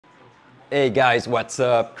Hey guys, what's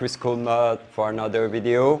up? Kriscoolmod for another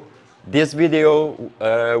video. This video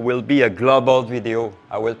will be a global video.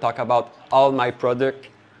 I will talk about all my product,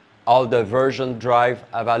 all the version drive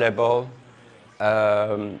available,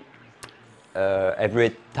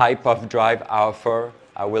 every type of drive I offer.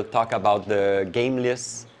 I will talk about the game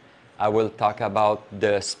list. I will talk about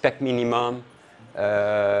the spec minimum,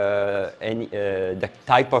 the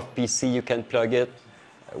type of PC you can plug it,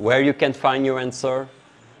 where you can find your answer.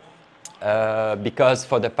 Because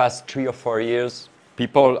for the past 3 or 4 years,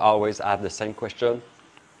 people always have the same question.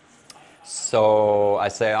 So I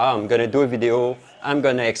say, I'm going to do a video. I'm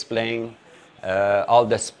going to explain all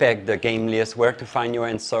the spec, the game list, where to find your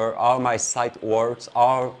answer, how my site works,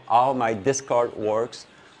 how my Discord works,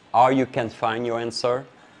 how you can find your answer.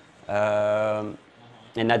 And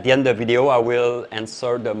at the end of the video, I will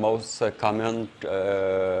answer the most common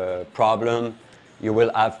problem you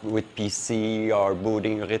will have with PC or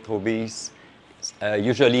booting RetroBeast.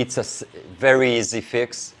 Usually it's a very easy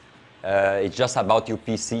fix. It's just about your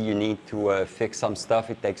PC. You need to fix some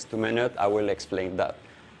stuff. It takes 2 minutes. I will explain that.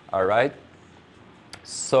 All right.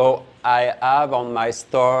 So I have on my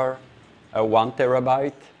store a 1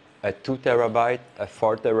 terabyte, a 2 terabyte, a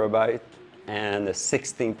 4 terabyte, and a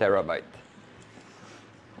 16 terabyte.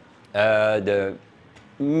 The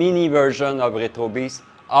mini version of RetroBeast,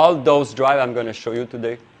 all those drives I'm going to show you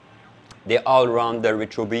today, they all run the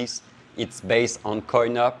RetroBeast. It's based on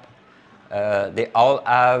CoinUp. They all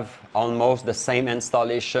have almost the same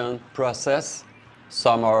installation process.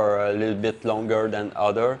 Some are a little bit longer than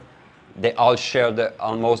others. They all share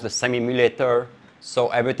almost the same emulator. So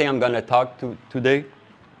everything I'm going to talk to today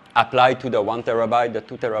apply to the 1 terabyte, the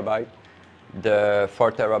 2 terabyte, the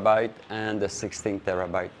 4 terabyte, and the 16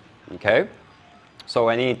 terabyte. Okay? So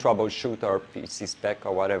any troubleshoot or PC spec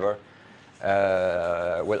or whatever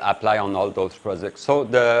will apply on all those projects. So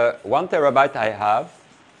the 1 terabyte I have,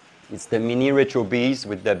 it's the mini RetroBeast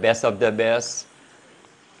with the best of the best.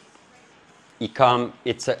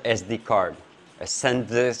 It's a SD card, a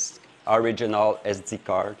SanDisk original SD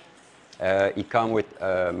card. It comes with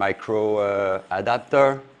a micro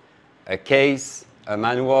adapter, a case, a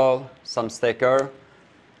manual, some sticker,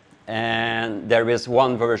 and there is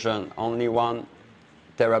one version, only 1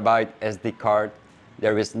 terabyte SD card.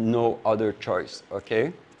 There is no other choice,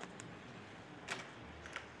 okay?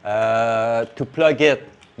 To plug it,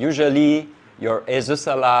 usually your Asus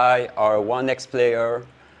Ally or One X player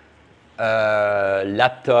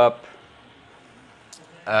laptop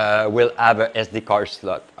will have a SD card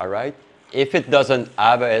slot, all right? If it doesn't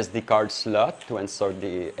have a SD card slot to insert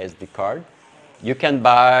the SD card, you can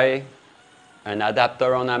buy an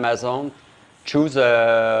adapter on Amazon. Choose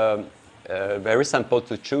a very simple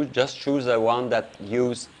to choose. Just choose a one that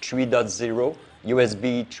uses 3.0,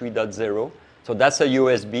 USB 3.0. So that's a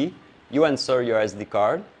USB. You insert your SD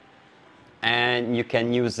card, and you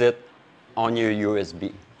can use it on your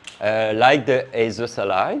USB. Like the Asus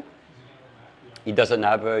Ally, it doesn't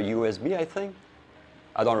have a USB, I think.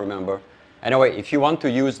 I don't remember. Anyway, if you want to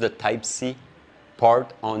use the Type-C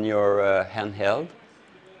port on your handheld,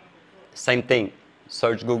 same thing.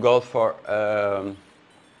 Search Google for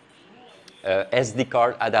SD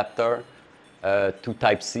card adapter to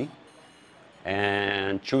Type-C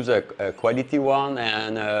and choose a quality one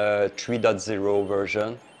and a 3.0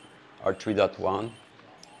 version or 3.1.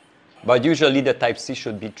 But usually the Type-C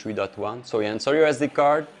should be 3.1. So you insert your SD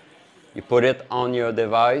card, you put it on your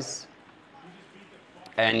device,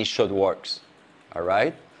 and it should work. All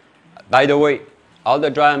right? By the way, all the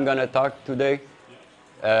drive I'm going to talk today,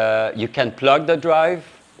 you can plug the drive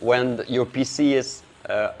when your PC is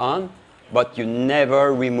on, but you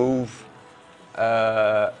never remove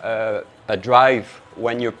a drive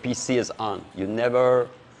when your PC is on. You never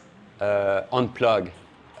unplug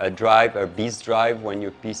a drive, a Beast drive, when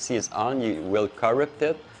your PC is on. You will corrupt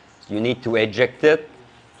it. You need to eject it.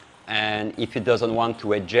 And if it doesn't want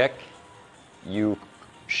to eject, you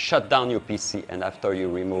shut down your PC and after you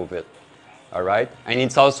remove it. All right? And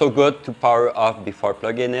it's also good to power off before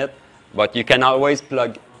plugging it. But you can always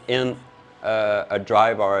plug in a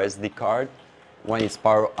drive or SD card when it's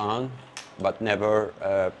power on, but never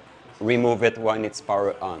remove it when it's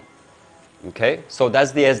power on. Okay, so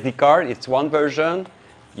that's the SD card. It's one version.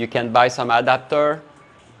 You can buy some adapter.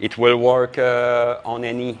 It will work on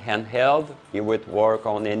any handheld. It would work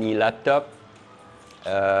on any laptop.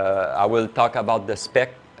 I will talk about the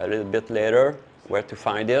spec a little bit later, where to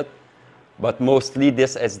find it. But mostly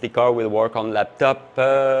this SD card will work on laptop.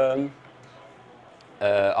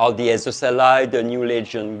 All the Asus Ally, the new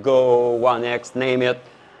Legion Go, One X, name it.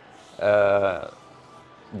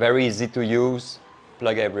 Very easy to use,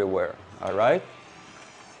 plug everywhere, all right?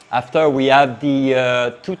 After we have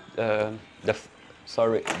the 2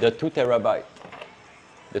 terabyte,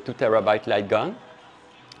 the 2 terabyte light gun.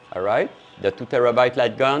 All right, the 2 terabyte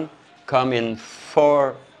light gun come in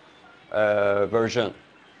 4 versions.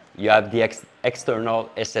 You have the external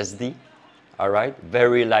SSD. All right,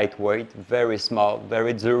 very lightweight, very small,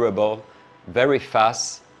 very durable, very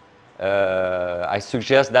fast. I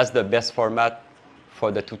suggest that's the best format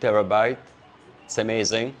for the 2 terabyte. It's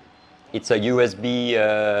amazing. It's a USB.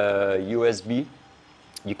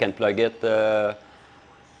 You can plug it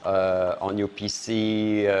on your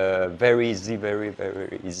PC. Very easy, very,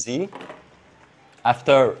 very easy.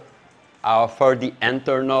 After, I offer the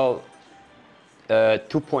internal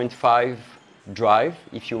 2.5 drive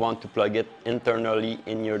if you want to plug it internally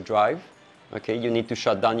in your drive. Okay, you need to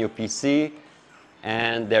shut down your PC,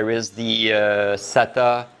 and there is the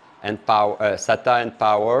SATA and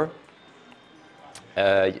power.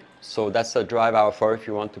 So that's a drive I offer if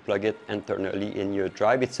you want to plug it internally in your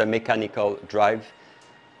drive. It's a mechanical drive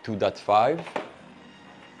 2.5.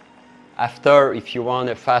 After, if you want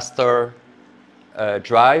a faster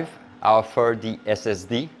drive, I offer the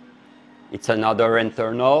SSD. It's another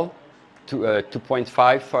internal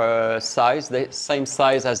 2.5 size, the same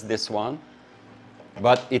size as this one,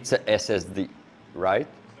 but it's a SSD, right?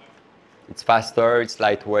 It's faster, it's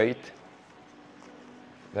lightweight,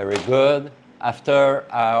 very good. After,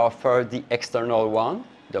 I offer the external one,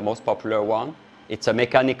 the most popular one. It's a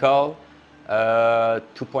mechanical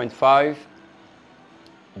 2.5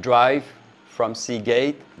 drive from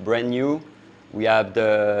Seagate, brand new. You have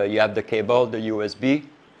the cable, the USB.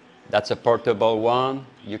 That's a portable one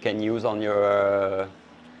you can use on your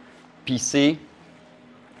PC.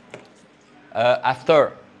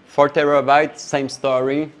 After 4 terabytes, same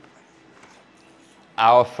story. I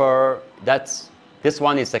offer this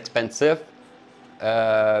one is expensive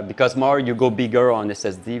because more you go bigger on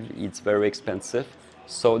SSD, it's very expensive.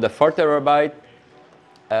 So the 4 terabyte,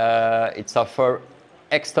 it's offer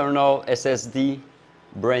external SSD,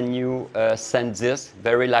 brand new SanDisk,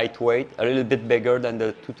 very lightweight, a little bit bigger than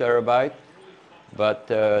the 2 terabyte, but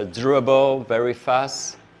durable, very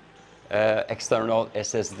fast, external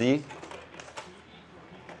SSD.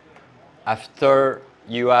 After,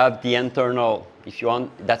 you have the internal, if you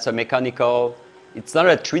want, that's a mechanical. It's not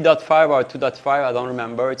a 3.5 or a 2.5, I don't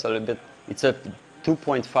remember. It's a little bit, it's a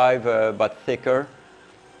 2.5 but thicker.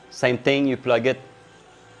 Same thing, you plug it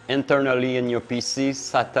internally in your PC,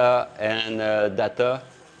 SATA and data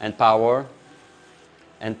and power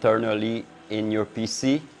internally in your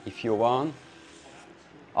PC if you want.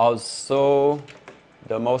 Also,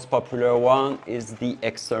 the most popular one is the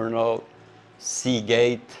external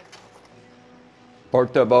Seagate,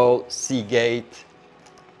 portable Seagate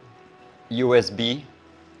USB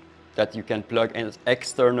that you can plug in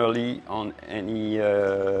externally on any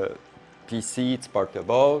PC. It's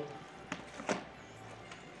portable.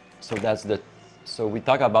 So that's the. So we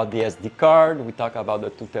talk about the SD card. We talk about the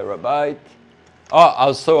 2 terabyte. Oh,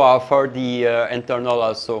 also I offer the internal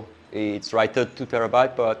also. It's rated 2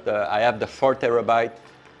 terabyte, but I have the 4 terabyte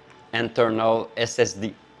internal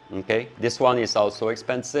SSD. Okay, this one is also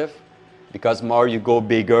expensive because more you go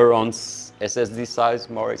bigger on SSD size,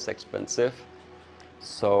 more it's expensive.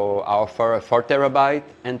 So I offer a 4 terabyte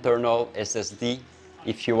internal SSD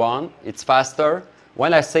if you want. It's faster.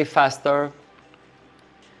 When I say faster,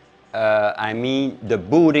 I mean the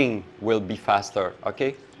booting will be faster,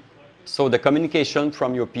 okay? So the communication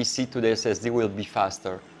from your PC to the SSD will be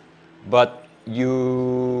faster. But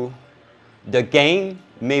the game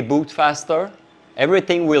may boot faster.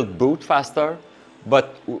 Everything will boot faster.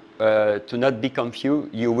 But to not be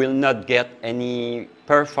confused, you will not get any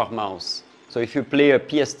performance. So if you play a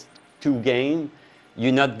PS2 game,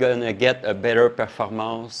 you're not gonna get a better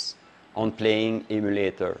performance on playing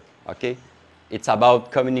emulator, okay? It's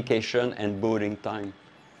about communication and booting time.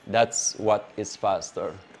 That's what is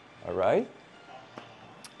faster, all right?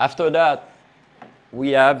 After that,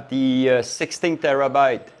 we have the 16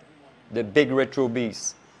 terabyte, the big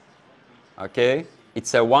RetroBeast, okay?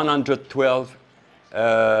 It's a 112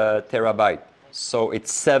 terabyte. So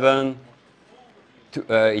it's 7,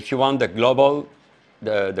 if you want the global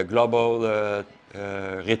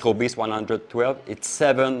RetroBeast 112, it's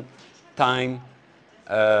 7 times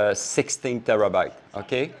 16 terabyte,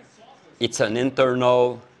 okay? It's an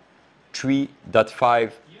internal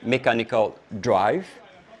 3.5 mechanical drive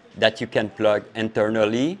that you can plug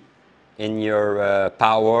internally in your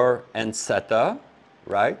power and SATA,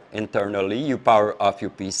 right? Internally, you power off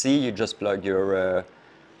your PC, you just plug your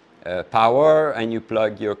power and you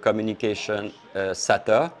plug your communication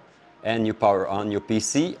SATA and you power on your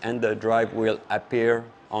PC and the drive will appear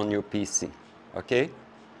on your PC, okay?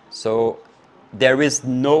 So there is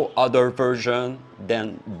no other version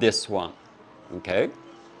than this one, okay?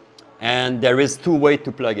 And there is two ways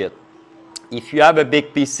to plug it. If you have a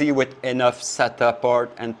big PC with enough SATA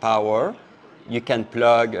port and power, you can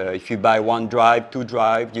plug, if you buy one drive, two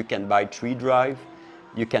drive, you can buy three drive,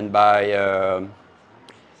 you can buy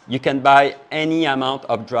any amount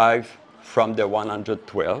of drive from the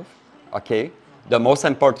 112, okay? The most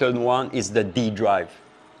important one is the D drive.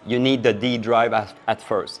 You need the D drive at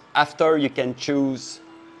first. After, you can choose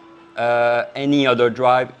any other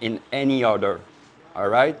drive in any order, all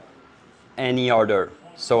right? Any order.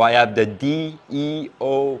 So I have the D, E,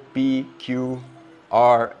 O, P, Q,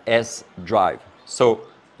 R, S drive. So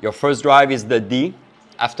your first drive is the D.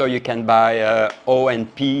 After, you can buy O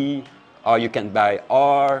and P, or you can buy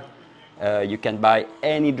R. You can buy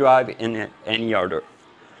any drive in any order.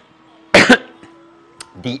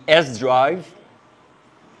 The S drive,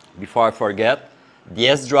 before I forget, the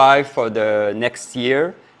S drive for the next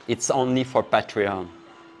year, it's only for Patreon,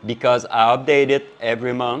 because I update it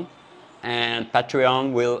every month, and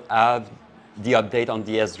Patreon will have the update on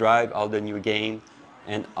the S drive, all the new game,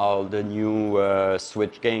 and all the new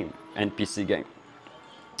Switch game and PC game.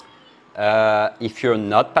 If you're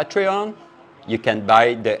not Patreon, you can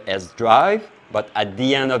buy the S drive, but at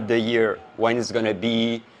the end of the year, when it's going to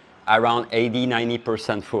be around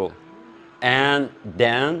 80–90% full, and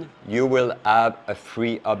then you will have a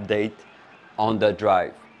free update on the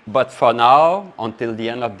drive. But for now, until the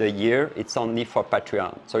end of the year, it's only for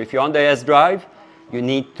Patreon. So if you're on the S drive, you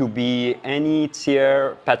need to be any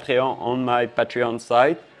tier Patreon on my Patreon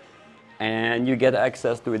site, and you get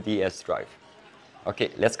access to the S drive.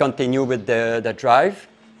 Okay, let's continue with the drive.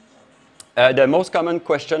 The most common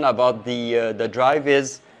question about the drive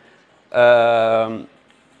is,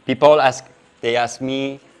 people ask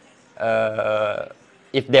me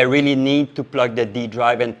if they really need to plug the D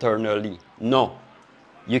drive internally. No,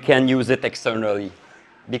 you can use it externally.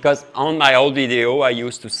 Because on my old video, I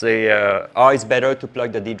used to say, oh, it's better to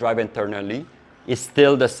plug the D drive internally. It's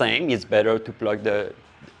still the same. It's better to plug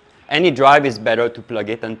any drive is better to plug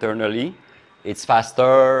it internally. It's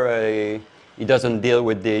faster. It doesn't deal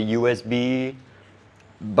with the USB.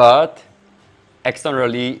 But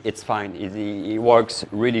externally, it's fine. It works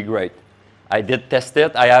really great. I did test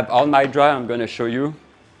it. I have all my drive. I'm going to show you.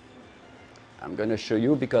 I'm going to show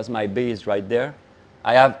you because my bay is right there.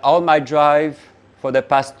 I have all my drive for the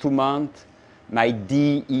past 2 months. My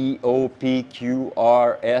D, E, O, P, Q,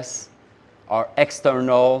 R, S are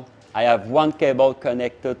external. I have one cable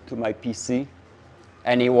connected to my PC,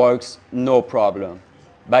 and it works no problem.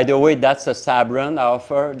 By the way, that's a Sabran I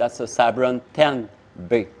offer. That's a Sabran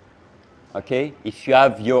 10B. Okay? If you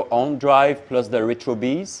have your own drive plus the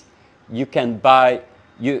RetroBeast, you can buy,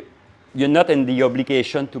 you're not in the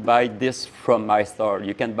obligation to buy this from my store.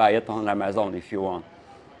 You can buy it on Amazon if you want.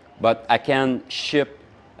 But I can ship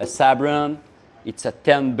a Sabran. It's a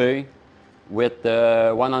 10B with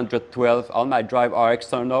 112. All my drive are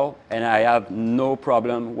external, and I have no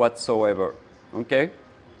problem whatsoever. Okay?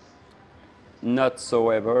 Not so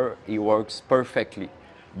ever. It works perfectly.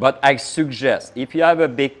 But I suggest, if you have a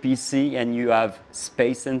big PC and you have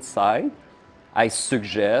space inside, I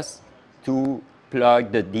suggest to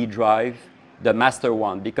plug the D drive, the master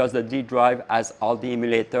one, because the D drive has all the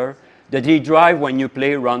emulator. The D drive, when you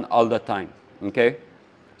play, run all the time, okay?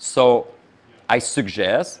 So I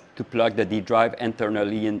suggest to plug the D drive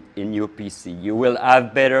internally in your PC. You will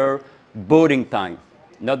have better booting time.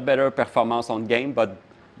 Not better performance on game, but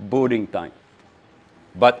booting time.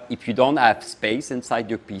 But if you don't have space inside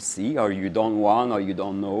your PC, or you don't want, or you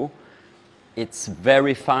don't know, it's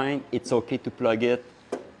very fine. It's okay to plug it.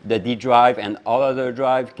 The D drive and all other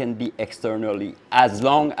drive can be externally, as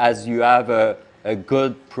long as you have a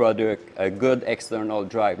good product, a good external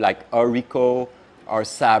drive, like Orico or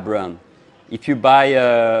Sabran. If you buy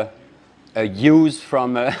a used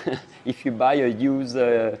from, if you buy a used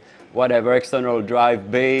whatever external drive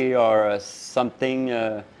bay or something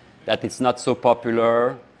that it's not so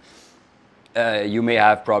popular, you may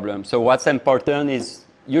have problems. So what's important is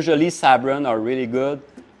usually Sabran are really good,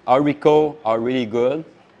 Orico are really good.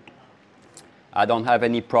 I don't have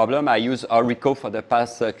any problem. I use Orico for the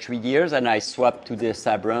past 3 years, and I swapped to the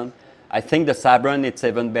Sabran. I think the Sabran, it's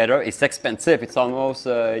even better. It's expensive. It's almost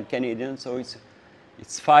in Canadian, so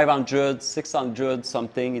it's 500, 600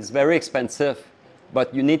 something. It's very expensive,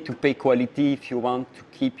 but you need to pay quality if you want to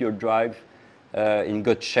keep your drive in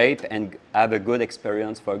good shape and have a good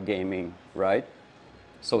experience for gaming, right?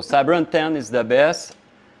 So Sabran 10 is the best.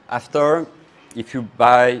 After, if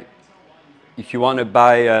you want to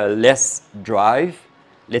buy less drive,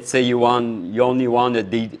 let's say you only want a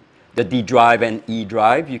the D drive and E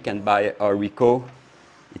drive. You can buy a Ricoh.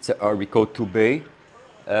 It's a Ricoh 2B.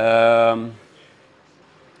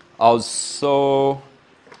 Also,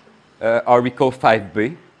 Ricoh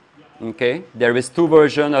 5B. Okay, there is two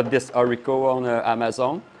versions of this Ricoh on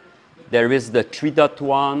Amazon. There is the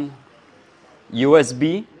 3.1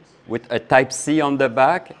 USB with a Type-C on the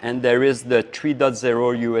back, and there is the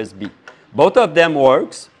 3.0 USB. Both of them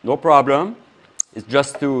works, no problem. It's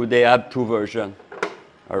just they have two versions,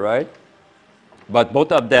 all right? But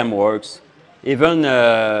both of them works. Even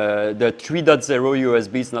the 3.0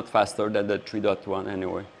 USB is not faster than the 3.1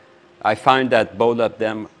 anyway. I find that both of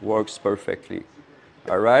them works perfectly,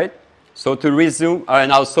 all right? So to resume,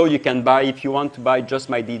 and also you can buy, if you want to buy just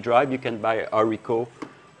my D drive, you can buy a Ricoh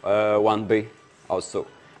 1B also.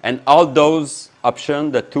 And all those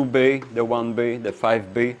options, the 2B, the 1B, the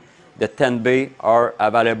 5B, the 10B are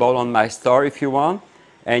available on my store if you want,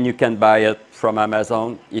 and you can buy it from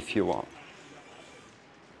Amazon if you want.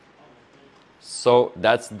 So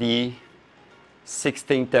that's the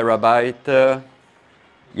 16 terabyte,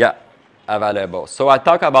 available. So I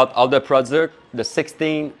talk about all the products. The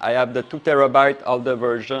 16, I have the 2 terabyte, all the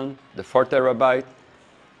version, the 4 terabyte,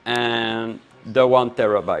 and the 1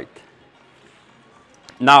 terabyte.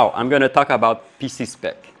 Now, I'm going to talk about PC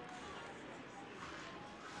spec.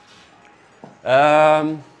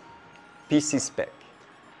 PC spec.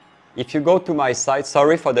 If you go to my site,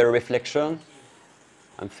 sorry for the reflection.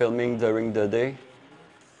 I'm filming during the day.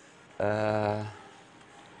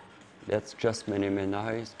 Let's just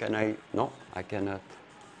minimize. Can I? No, I cannot.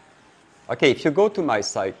 Okay, if you go to my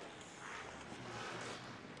site,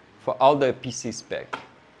 for all the PC spec,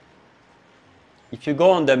 if you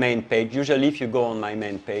go on the main page, usually if you go on my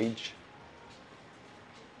main page,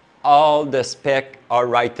 all the spec are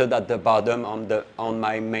written at the bottom on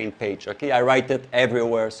my main page. Okay, I write it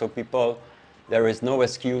everywhere, so people, there is no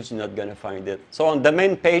excuse, you're not going to find it. So on the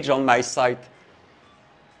main page on my site,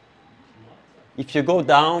 if you go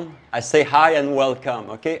down, I say hi and welcome.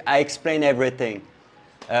 Okay, I explain everything.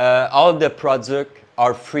 All the products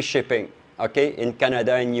are free shipping. Okay, in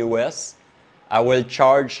Canada and US. I will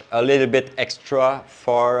charge a little bit extra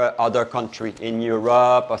for other countries in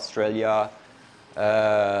Europe, Australia.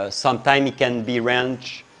 Sometimes it can be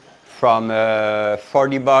range from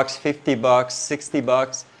 40 bucks, 50 bucks, 60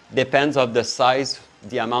 bucks. Depends on the size,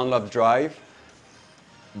 the amount of drive.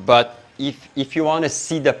 But if you want to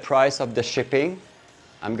see the price of the shipping,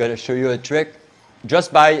 I'm going to show you a trick.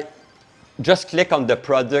 Just click on the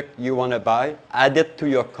product you want to buy, add it to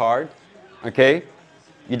your card, okay?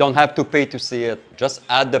 You don't have to pay to see it. Just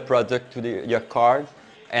add the product to your card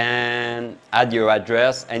and add your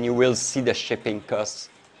address, and you will see the shipping costs,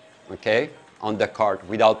 okay, on the card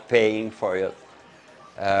without paying for it.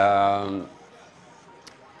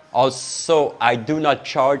 Also, I do not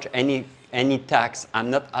charge any tax. I'm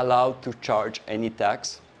not allowed to charge any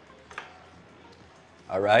tax.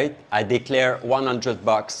 All right, I declare 100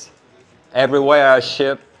 bucks. Everywhere I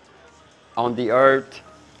ship on the earth,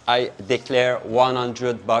 I declare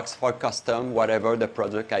 100 bucks for custom, whatever the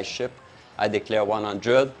product I ship, I declare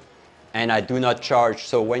 100, and I do not charge.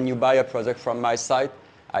 So when you buy a product from my site,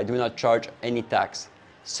 I do not charge any tax.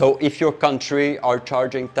 So if your country are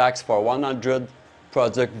charging tax for 100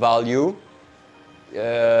 product value,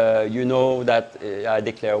 you know that I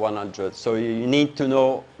declare 100. So you need to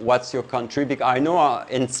know what's your country, because I know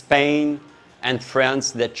in Spain and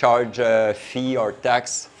France they charge a fee or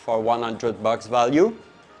tax for 100 bucks value.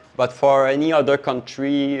 But for any other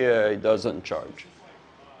country, it doesn't charge.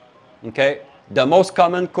 Okay? The most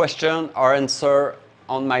common question are answered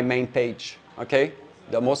on my main page. Okay?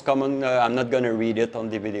 The most common, I'm not going to read it on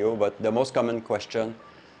the video, but the most common question.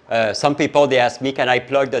 Some people, they ask me, can I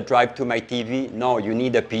plug the drive to my TV? No, you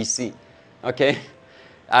need a PC. Okay?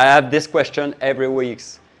 I have this question every week.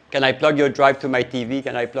 Can I plug your drive to my TV?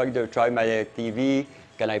 Can I plug the drive to my TV?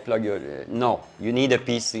 Can I plug your... No, you need a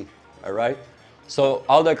PC. All right? So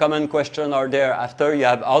all the common questions are there. After, you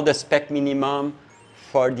have all the spec minimum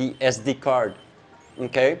for the SD card.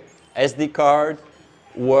 Okay? SD card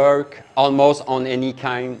work almost on any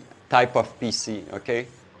type of PC. Okay?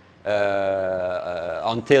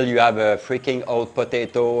 Until you have a freaking old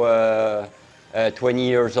potato, 20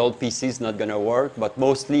 years old PC is not going to work. But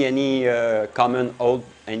mostly any common old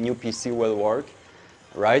and new PC will work.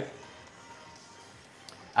 Right?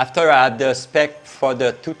 After I have the spec for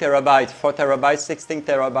the 2 terabyte, 4 terabyte, 16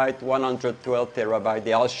 terabyte, 112 terabyte,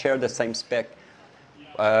 they all share the same spec.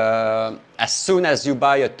 As soon as you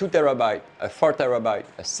buy a 2 terabyte, a 4 terabyte,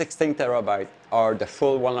 a 16 terabyte, or the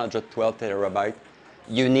full 112 terabyte,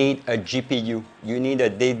 you need a GPU. You need a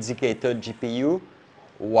dedicated GPU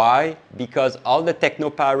Why? Because all the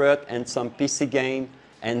Technoparrot and some PC game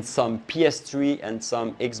and some PS3 and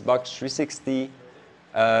some Xbox 360,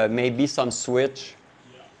 maybe some Switch,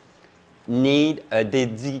 need a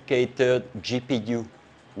dedicated GPU,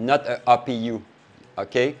 not a APU,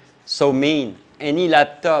 okay? So mean any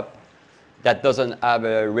laptop that doesn't have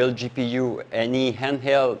a real GPU, any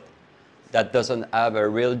handheld that doesn't have a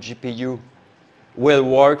real GPU will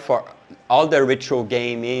work for all the retro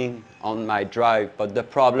gaming on my drive. But the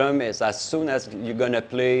problem is as soon as you're gonna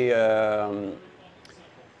play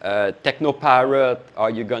Technoparrot or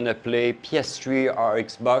you're gonna play PS3 or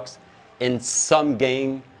Xbox, in some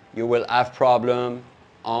game you will have problem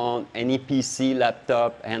on any PC,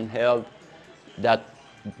 laptop, handheld that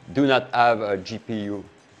do not have a GPU.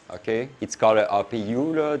 Okay, it's called an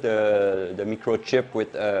APU, the microchip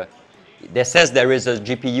with. They says there is a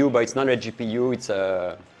GPU, but it's not a GPU. It's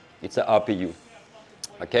a APU.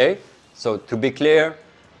 Okay, so to be clear,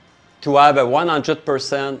 to have a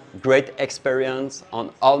 100% great experience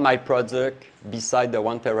on all my project beside the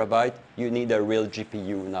 1 terabyte, you need a real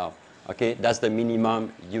GPU now. Okay, that's the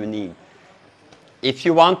minimum you need. If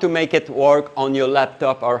you want to make it work on your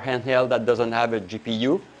laptop or handheld that doesn't have a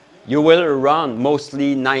GPU, you will run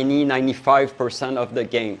mostly 90–95% of the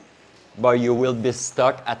game, but you will be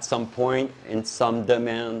stuck at some point in some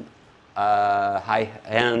demand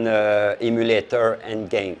high-end emulator and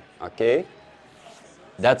game, okay?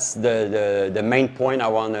 That's the main point I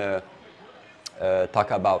want to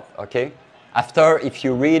talk about, okay? After, if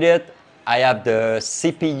you read it, I have the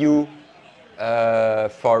CPU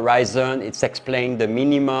for Ryzen. It's explained the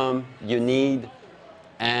minimum you need,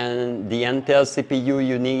 and the Intel CPU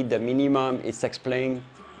you need, the minimum is explained.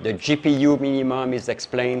 The GPU minimum is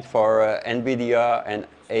explained for NVIDIA and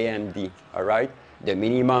AMD, all right? The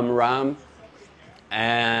minimum RAM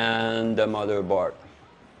and the motherboard,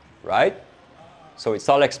 right? So it's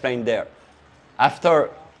all explained there.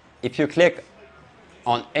 After, if you click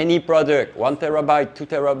on any product, 1 terabyte, 2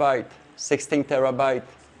 terabyte, 16 terabyte,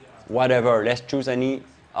 whatever, let's choose any,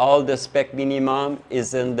 all the spec minimum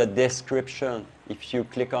is in the description. If you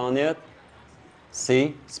click on it,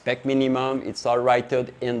 see, spec minimum, it's all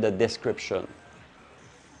written in the description.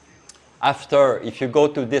 After, if you go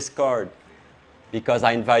to Discord, because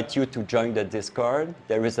I invite you to join the Discord,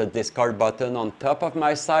 there is a Discord button on top of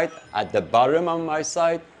my site, at the bottom of my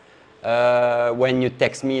site. When you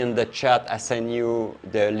text me in the chat, I send you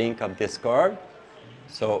the link of Discord.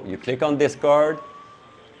 So you click on Discord,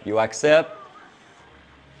 you accept.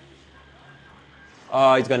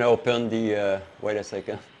 Oh, it's gonna open the, wait a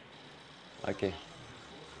second. Okay.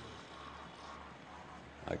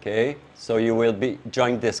 Okay, so you will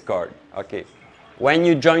join Discord. Okay. When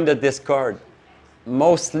you join the Discord,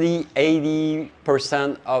 mostly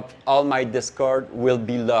 80% of all my Discord will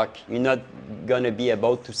be locked. You're not gonna be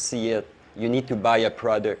able to see it. You need to buy a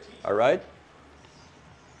product, all right?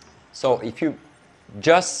 So if you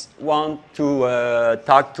just want to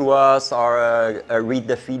talk to us or read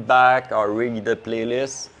the feedback or read the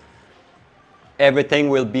playlist, everything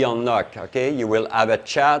will be unlocked, okay? You will have a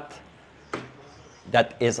chat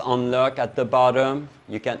that is unlocked at the bottom.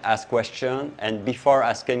 You can ask questions, and before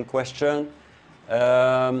asking questions,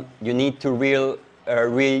 you need to read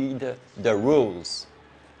the rules,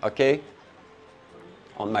 okay?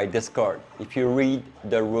 On my Discord. If you read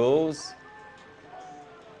the rules,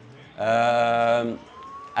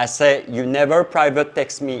 I say you never private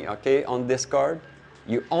text me, okay, on Discord.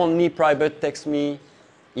 You only private text me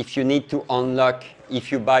if you need to unlock.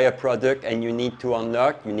 If you buy a product and you need to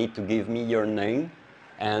unlock, you need to give me your name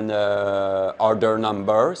and order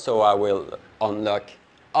number, so I will unlock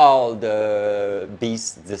all the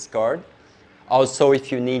Beast Discord. Also,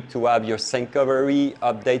 if you need to have your Syncovery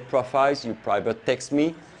update profiles, you private text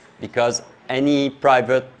me, because any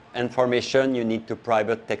private information you need to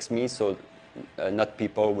private text me, so not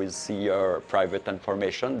people will see your private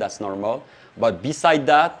information. That's normal. But beside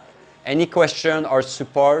that, any question or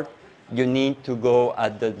support, you need to go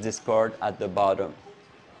at the Discord at the bottom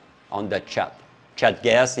on the chat. Chat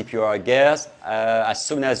guest, if you are a guest, as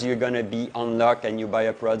soon as you're going to be unlocked and you buy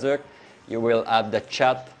a product, you will have the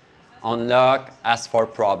chat unlock, ask for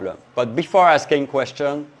problem. But before asking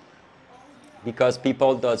question, because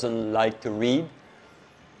people doesn't like to read,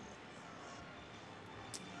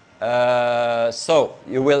 so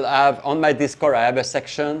you will have, on my Discord, I have a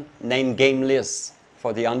section named Game List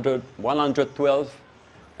for the 112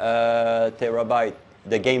 terabyte,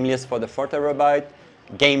 the game list for the 4 terabyte,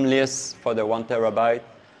 game list for the 1 terabyte,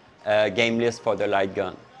 game list for the light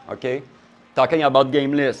gun, okay? Talking about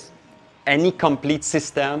game list, any complete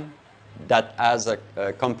system that has a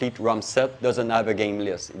complete ROM set doesn't have a game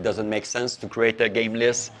list. It doesn't make sense to create a game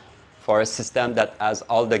list for a system that has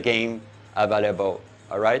all the game available,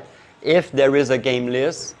 all right? If there is a game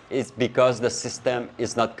list, it's because the system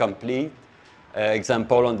is not complete.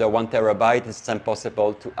 Example, on the 1 terabyte, it's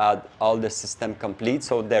impossible to add all the system complete,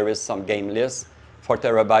 so there is some game list. 4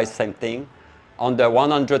 terabytes, same thing. On the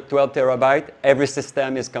 112 terabyte, every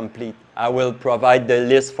system is complete. I will provide the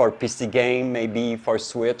list for PC game, maybe for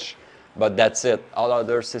Switch, but that's it. All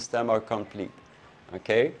other systems are complete,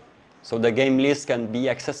 okay? So the game list can be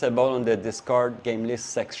accessible on the Discord game list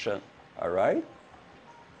section, all right?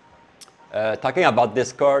 Talking about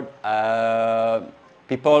Discord,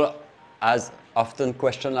 people ask often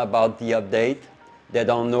question about the update. They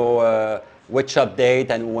don't know which update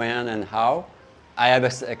and when and how. I have a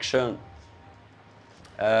section.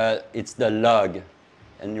 It's the log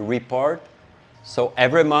and report. So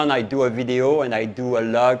every month I do a video and I do a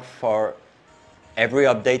log for every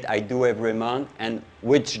update I do every month and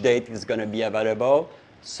which date is going to be available.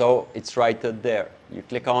 So it's right there. You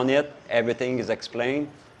click on it, everything is explained.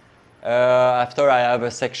 After I have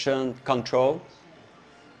a section control.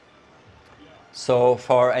 So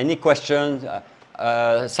for any questions,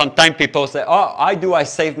 sometimes people say, oh, how do I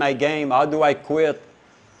save my game? How do I quit?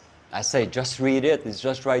 I say, just read it. It's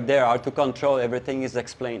just right there. How to control, everything is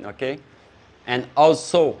explained, okay? And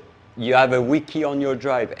also, you have a wiki on your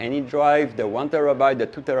drive. Any drive, the 1 terabyte, the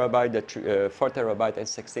 2 terabyte, the 4 terabyte, and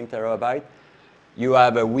 16 terabyte, you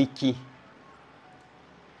have a wiki.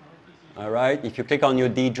 All right? If you click on your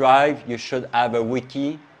D drive, you should have a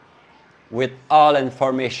wiki with all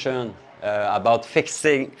information about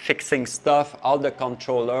fixing stuff, all the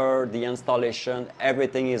controller, the installation,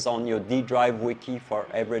 everything is on your D drive wiki for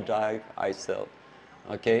every drive I sell.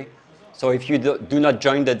 Okay? So if you do not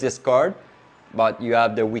join the Discord, but you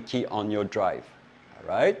have the wiki on your drive. All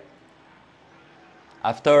right?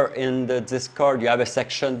 After in the Discord, you have a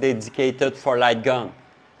section dedicated for light gun.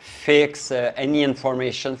 Fix any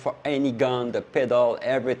information for any gun, the pedal,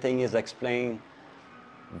 everything is explained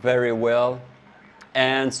very well.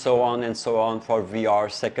 And so on for VR,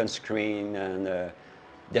 second screen, and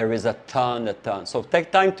there is a ton. So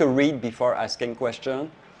take time to read before asking questions.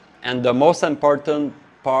 And the most important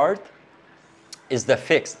part is the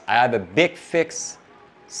fix. I have a big fix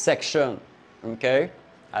section, okay?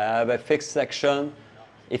 I have a fix section.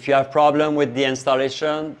 If you have problem with the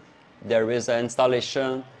installation, there is an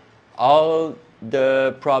installation. All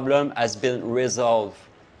the problem has been resolved.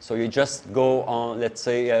 So you just go on, let's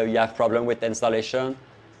say you have problem with installation,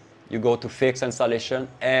 you go to fix installation,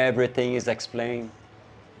 everything is explained.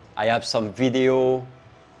 I have some video,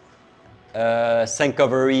 sync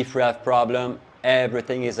recovery if you have problem,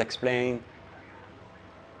 everything is explained.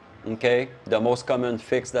 Okay, the most common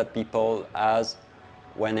fix that people has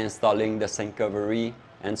when installing the sync recovery,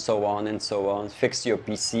 and so on and so on. Fix your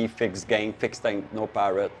PC, fix game, fix no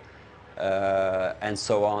parrot, and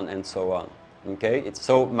so on and so on. Okay,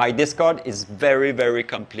 so my Discord is very, very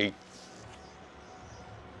complete.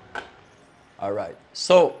 All right,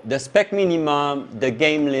 so the spec minimum, the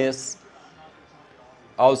game list,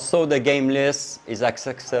 also the game list is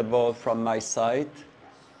accessible from my site.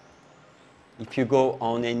 If you go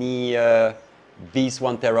on any Beast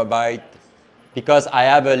 1 terabyte, because I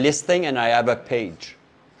have a listing and I have a page.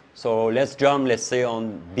 So let's jump, let's say,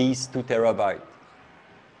 on Beast 2 terabyte.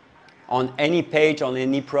 On any page, on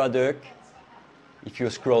any product, if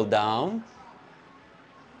you scroll down,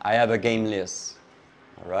 I have a game list.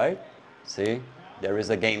 All right? See, there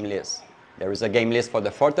is a game list. There is a game list for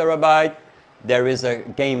the 4 terabyte. There is a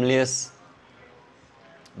game list.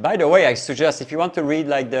 By the way, I suggest if you want to read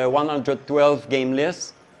like the 112 game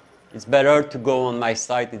list, it's better to go on my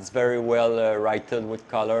site. It's very well written with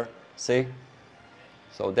color. See?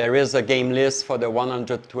 So there is a game list for the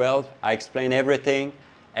 112. I explain everything.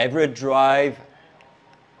 Every drive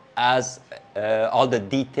has all the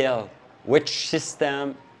detail, which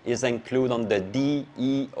system is included on the D,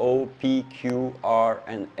 E, O, P, Q, R,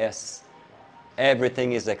 and S.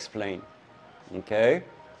 Everything is explained, okay?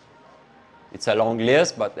 It's a long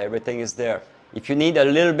list, but everything is there. If you need a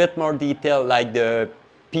little bit more detail, like the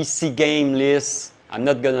PC game list, I'm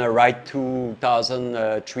not gonna write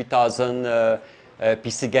 2,000, 3,000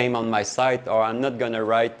 PC game on my site, or I'm not gonna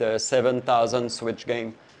write 7,000 Switch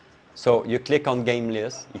game. So you click on game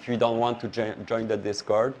list if you don't want to join the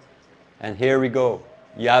Discord. And here we go.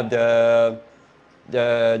 You have the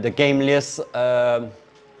game list, the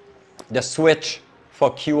switch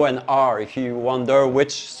for Q and R. If you wonder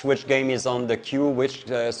which Switch game is on the Q, which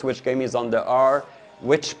Switch game is on the R,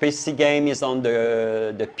 which PC game is on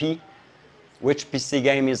the P, which PC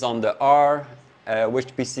game is on the R,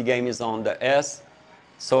 which PC game is on the S,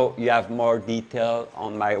 so you have more detail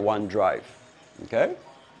on my OneDrive. Okay?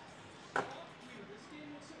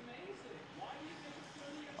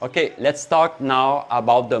 Okay, let's talk now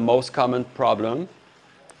about the most common problem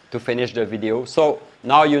to finish the video. So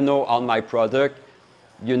now you know on my product,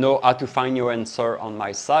 you know how to find your answer on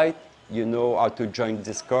my site, you know how to join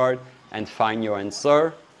Discord and find your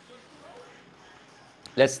answer.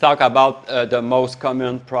 Let's talk about the most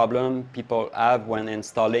common problem people have when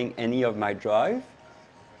installing any of my drive.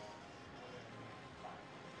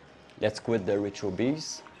 Let's quit the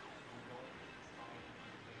RetroBeast.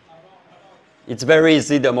 It's very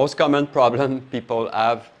easy. The most common problem people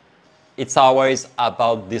have, it's always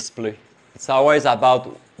about display. It's always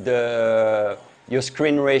about your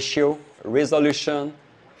screen ratio, resolution,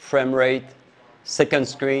 frame rate, second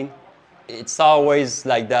screen. It's always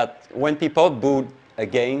like that. When people boot a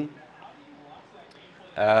game,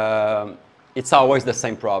 it's always the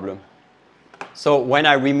same problem. So when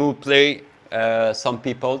I remove play, some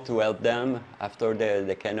people to help them after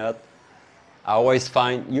they cannot, I always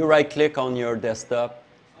find you right-click on your desktop.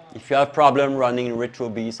 If you have problem running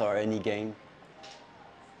RetroBeast or any game,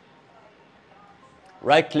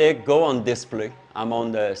 right-click, go on display. I'm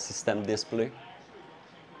on the system display.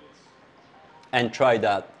 And try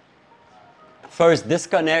that. First,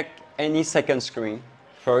 disconnect any second screen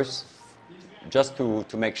first, just to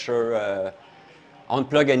make sure,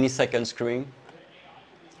 unplug any second screen.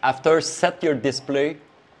 After, set your display.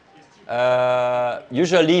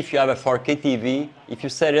 Usually, if you have a 4K TV, if you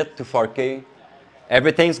set it to 4K,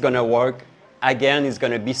 everything's going to work. Again, it's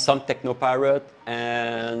going to be some Technopirate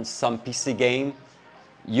and some PC game.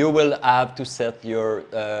 You will have to set your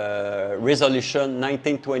resolution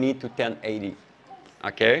 1920 to 1080.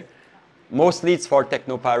 Okay? Mostly it's for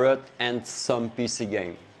Technopirate and some PC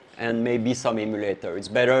game, and maybe some emulator. It's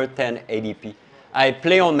better 1080p. I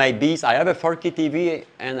play on my Beast. I have a 4K TV,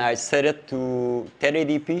 and I set it to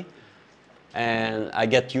 1080p, and I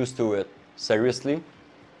get used to it, seriously.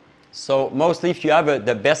 So mostly if you have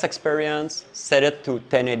the best experience, set it to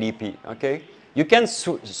 1080p, okay? You can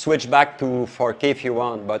switch back to 4K if you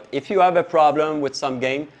want, but if you have a problem with some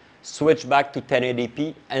game, switch back to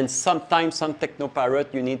 1080p, and sometimes some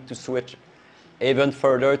Technopirate, you need to switch even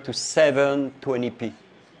further to 720p,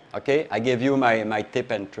 okay? I give you my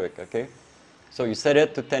tip and trick, okay? So you set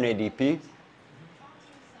it to 1080p.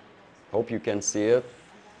 Hope you can see it.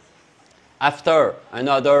 After,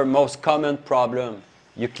 another most common problem,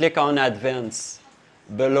 you click on Advanced.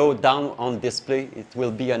 Below, down on display, it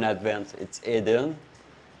will be an Advanced. It's hidden.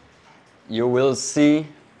 You will see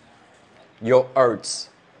your hertz.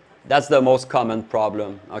 That's the most common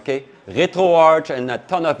problem, okay? RetroArch and a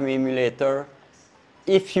ton of emulator.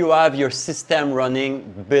 If you have your system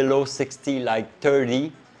running below 60, like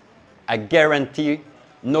 30, I guarantee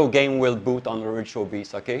no game will boot on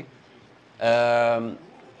RetroBeast, okay?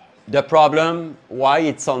 The problem, why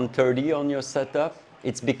it's on 30 on your setup,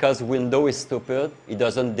 it's because Windows is stupid. It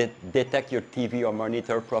doesn't detect your TV or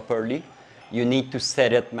monitor properly. You need to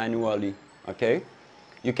set it manually, okay?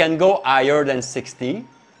 You can go higher than 60,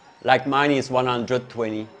 like mine is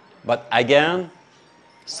 120. But again,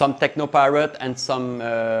 some Technopirate and some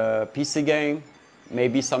PC game,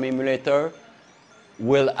 maybe some emulator,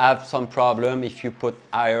 will have some problem if you put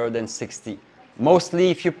higher than 60. Mostly,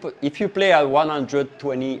 if you play at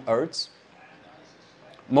 120 Hertz,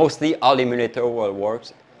 mostly all emulator will work.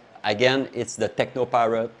 Again, it's the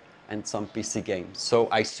Technopirate and some PC games. So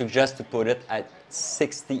I suggest to put it at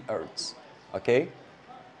 60 Hertz, okay?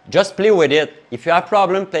 Just play with it. If you have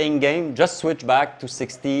problem playing game, just switch back to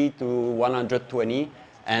 60 to 120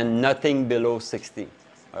 and nothing below 60,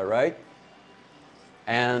 all right?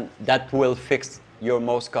 And that will fix your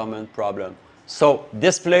most common problem. So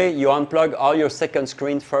display, you unplug all your second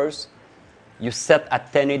screen first. You set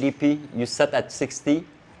at 1080p, you set at 60.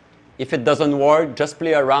 If it doesn't work, just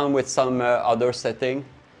play around with some other setting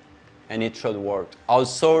and it should work.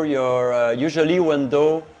 Also, your usually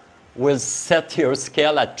Windows will set your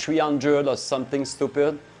scale at 300 or something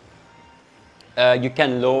stupid. You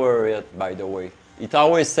can lower it, by the way. It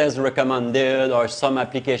always says recommended or some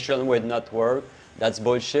application will not work. That's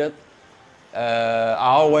bullshit. I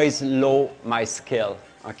always lower my scale,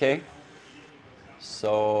 okay?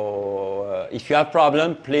 So if you have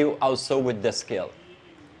problem, play also with the scale.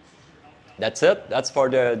 That's it. That's for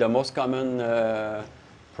the most common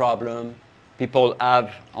problem people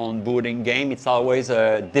have on booting game. It's always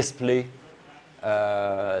a display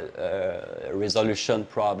resolution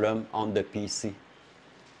problem on the PC.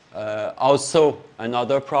 Also,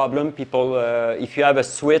 another problem, people, if you have a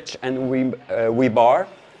switch and Wii bar,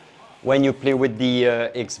 when you play with the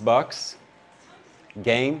Xbox,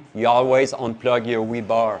 game, you always unplug your Wii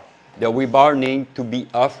bar. The Wii bar needs to be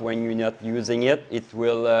off when you're not using it.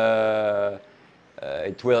 Your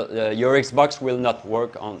Xbox will not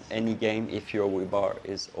work on any game if your Wii bar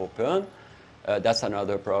is open. That's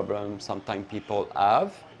another problem sometimes people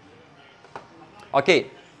have. Okay,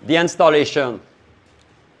 the installation.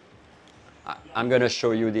 I'm going to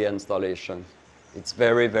show you the installation. It's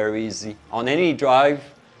very, very easy. On any drive,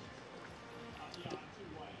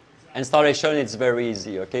 installation is very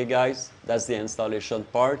easy, okay guys? That's the installation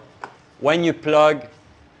part. When you plug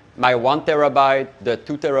my 1 terabyte, the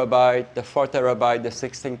 2 terabyte, the 4 terabyte, the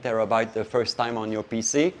 16 terabyte the first time on your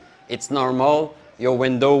PC, it's normal. Your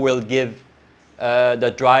window will give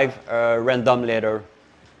the drive a random letter,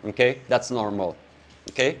 okay? That's normal,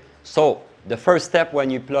 okay? So the first step when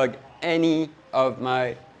you plug any of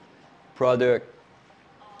my product,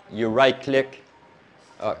 you right click,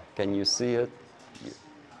 can you see it?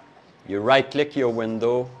 You right click your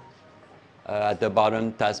window at the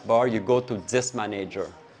bottom taskbar, you go to Disk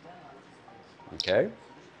Manager, okay?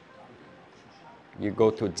 You go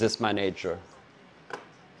to Disk Manager.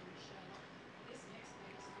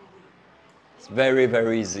 It's very,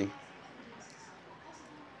 very easy.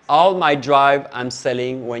 All my drive I'm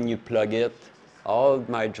selling when you plug it, all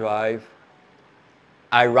my drive,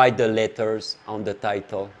 I write the letters on the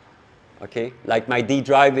title, okay? Like my D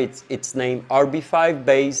drive, it's named RB5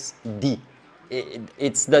 base D.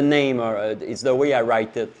 It's the name, or it's the way I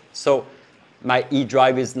write it. So my E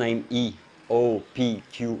drive is named E, O, P,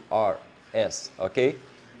 Q, R, S, okay?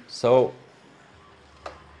 So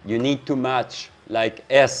you need to match, like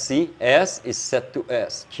S, see? S is set to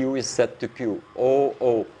S, Q is set to Q, O,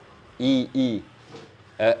 O, E, E,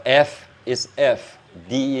 F is F,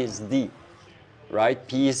 D is D, right?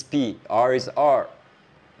 P is P, R is R,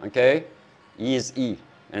 okay? E is E,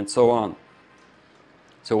 and so on.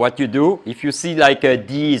 So what you do, if you see like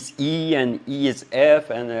D is E and E is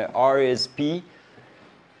F and R is P,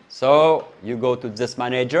 so you go to Disk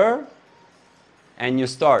Manager and you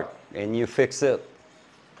start and you fix it.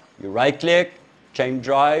 You right click, change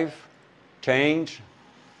drive, change,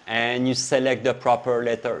 and you select the proper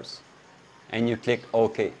letters and you click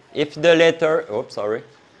OK. If the letter, oops, sorry,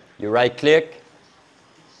 you right click,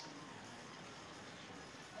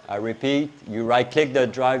 I repeat, you right click the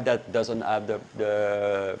drive that doesn't have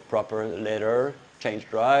the proper letter, change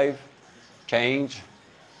drive, change,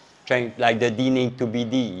 like the D need to be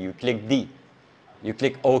D, you click D. You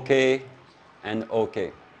click OK and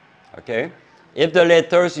OK, okay? If the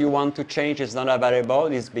letters you want to change is not available,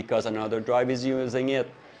 it's because another drive is using it.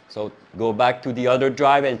 So go back to the other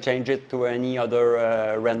drive and change it to any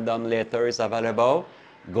other random letter is available.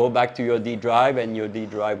 Go back to your D drive and your D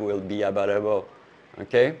drive will be available.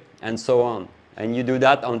 Okay, and so on. And you do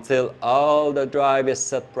that until all the drive is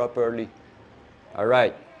set properly. All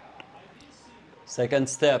right. Second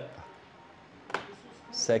step,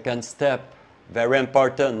 very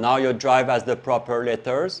important. Now your drive has the proper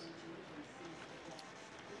letters.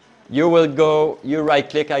 You will go, you right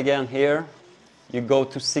click again here. You go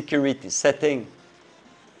to security setting.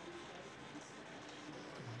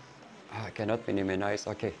 I cannot minimize,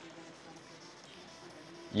 okay.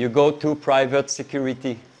 You go to private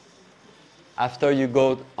security. After you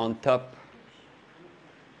go on top,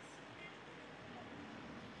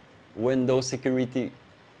 Windows security,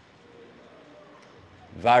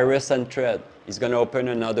 virus and thread. It's going to open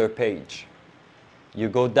another page. You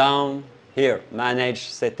go down here, manage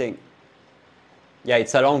setting. Yeah,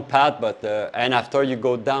 it's a long path, but and after you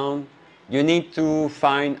go down, you need to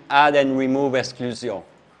find add and remove exclusion.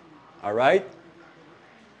 All right?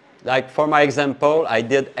 Like for my example, I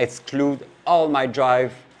did exclude all my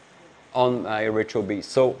drive on my RetroBeast.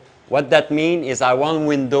 So what that means is I want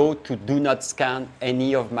Windows to do not scan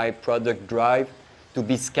any of my product drive to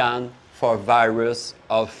be scanned for virus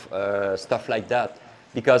of stuff like that.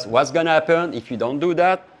 Because what's going to happen if you don't do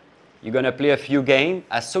that, you're going to play a few games.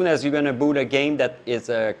 As soon as you're going to boot a game that is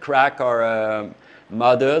a crack or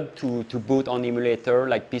modded to boot on emulator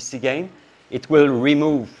like PC game, it will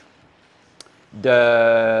remove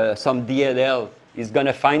some DLL. It's going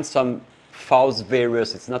to find some false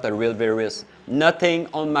virus. It's not a real virus. Nothing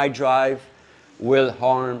on my drive will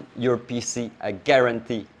harm your PC, I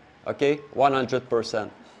guarantee. Okay, 100%.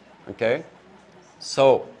 Okay,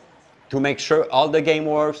 so to make sure all the game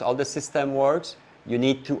works, all the system works, you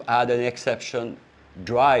need to add an exception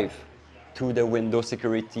drive to the Windows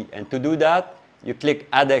security. And to do that, you click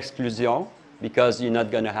Add Exclusion because you're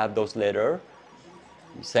not going to have those later.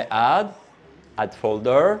 You say Add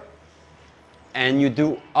folder, and you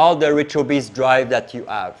do all the RetroBeast drive that you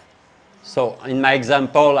have. So in my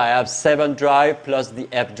example, I have 7 drive plus the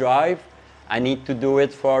F drive. I need to do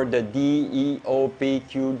it for the D, E, O, P,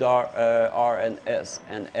 Q, R, and S,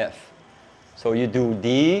 and F. So you do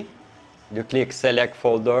D, you click select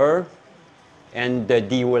folder, and the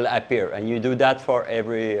D will appear. And you do that for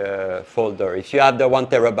every folder. If you have the 1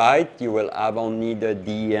 terabyte, you will have only the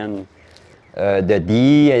D and the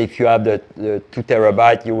D. If you have the 2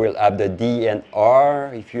 terabyte, you will have the D and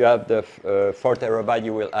R. If you have the 4 terabyte,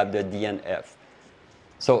 you will have the D and F.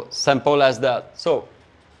 So simple as that. So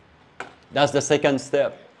that's the second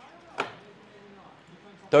step.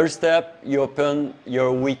 Third step, you open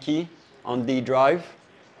your wiki on D drive.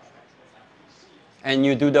 And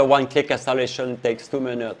you do the one-click installation. It takes 2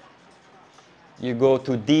 minutes. You go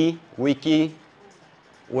to D, Wiki,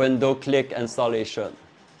 window, click installation.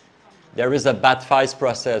 There is a bat files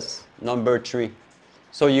process, number 3.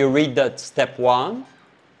 So you read that step 1.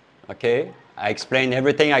 Okay, I explain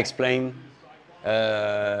everything I explained.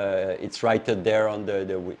 It's right there on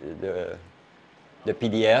the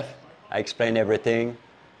PDF. I explain everything.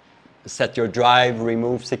 Set your drive,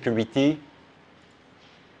 remove security.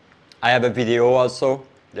 I have a video also.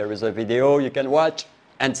 There is a video you can watch.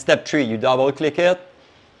 And step 3, you double click it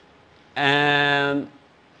and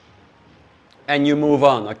you move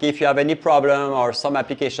on. Okay, if you have any problem or some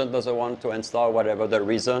application doesn't want to install, whatever the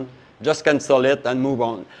reason, just cancel it and move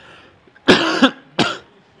on.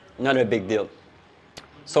 Not a big deal.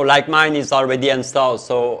 So like mine is already installed,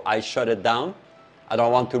 so I shut it down. I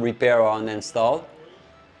don't want to repair or uninstall.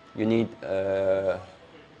 You need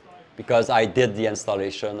because I did the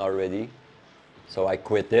installation already, so I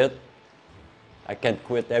quit it. I can't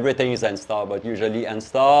quit, everything is installed, but usually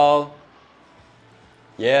install,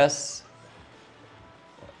 yes,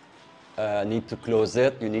 need to close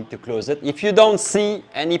it, you need to close it. If you don't see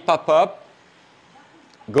any pop-up,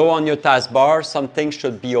 go on your taskbar, something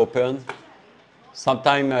should be open.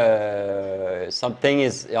 Sometimes something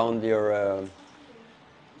is on your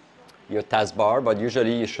taskbar, but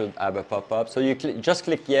usually you should have a pop-up. So you just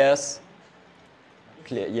click yes,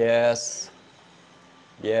 yes,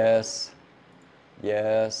 yes,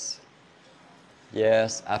 yes,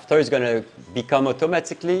 yes. After it's going to become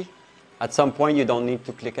automatically. At some point you don't need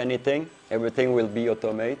to click anything. Everything will be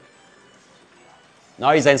automated. Now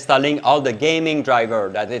it's installing all the gaming driver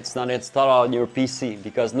that it's not installed on your PC,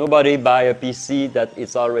 because nobody buy a PC that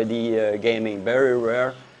is already gaming. Very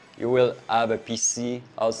rare. You will have a PC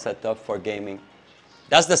all set up for gaming.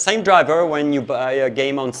 That's the same driver when you buy a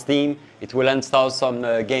game on Steam. It will install some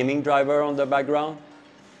gaming driver on the background.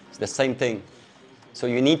 It's the same thing. So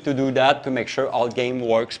you need to do that to make sure all game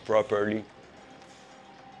works properly.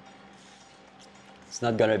 It's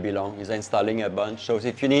not going to be long. It's installing a bunch. So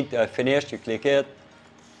if you need finish, you click it.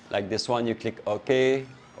 Like this one, you click OK,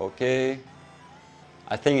 OK.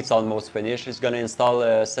 I think it's almost finished. It's going to install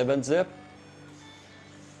 7-zip.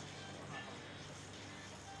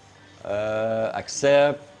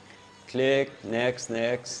 Accept, click, next,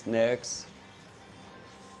 next, next.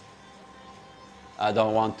 I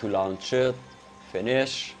don't want to launch it.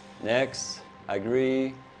 Finish, next,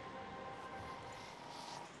 agree.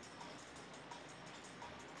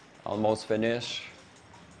 Almost finished.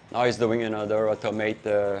 Now it's doing another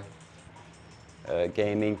automate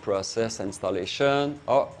gaming process installation.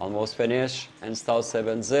 Oh, almost finished. Install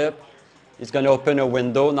 7-zip. It's going to open a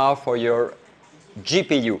window now for your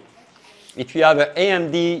GPU. If you have an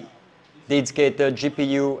AMD dedicated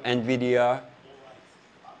GPU, NVIDIA,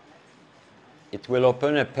 it will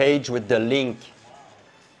open a page with the link.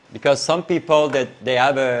 Because some people that they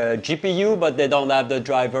have a GPU but they don't have the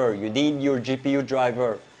driver. You need your GPU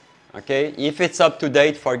driver. Okay? If it's up to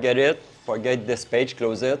date, forget it. Forget this page,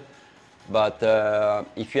 close it. But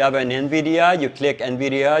if you have an NVIDIA, you click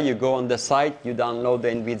NVIDIA, you go on the site, you download the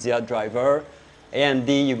NVIDIA driver.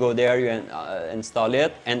 AMD, you go there, you install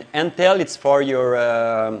it. And Intel, it's for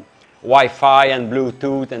your Wi-Fi and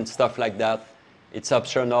Bluetooth and stuff like that. It's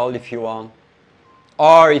optional if you want.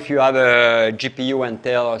 Or if you have a GPU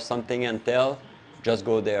Intel or something Intel, just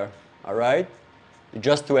go there. All right?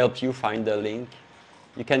 Just to help you find the link.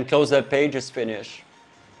 You can close the page, it's finished.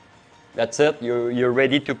 That's it. You're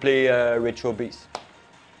ready to play RetroBeast.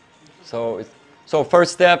 So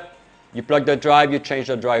first step, you plug the drive, you change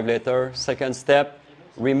the drive later. Second step,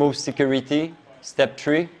 remove security. Step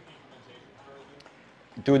 3,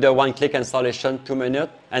 do the one-click installation, 2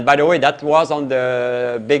 minutes. And by the way, that was on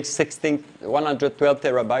the big 112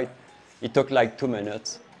 terabyte. It took like 2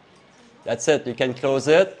 minutes. That's it. You can close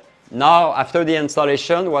it. Now, after the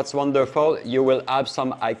installation, what's wonderful, you will have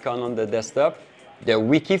some icon on the desktop. The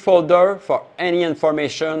wiki folder for any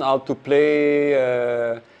information, how to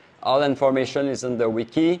play, all information is in the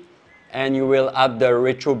wiki. And you will have the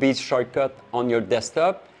RetroBeast shortcut on your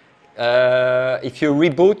desktop. if you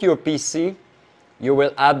reboot your PC, you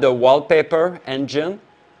will have the wallpaper engine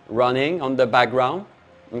running on the background.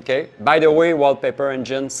 Okay. By the way, wallpaper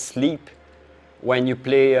engine sleep when you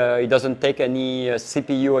play. It doesn't take any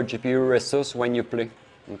CPU or GPU resource when you play.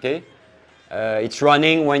 Okay. It's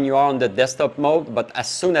running when you are on the desktop mode, but as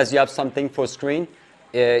soon as you have something for screen,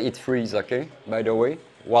 it freezes. Okay. By the way,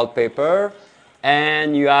 wallpaper.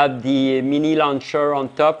 And you have the mini launcher on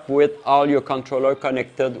top with all your controller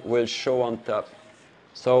connected will show on top.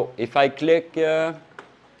 So if I click the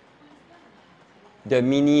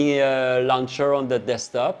mini launcher on the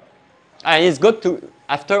desktop, and it's good to,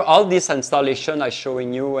 after all this installation I'm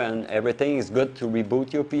showing you and everything, it's good to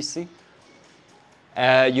reboot your PC.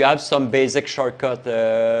 You have some basic shortcut,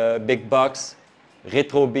 bigbox,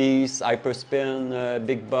 RetroBeast, Hyperspin,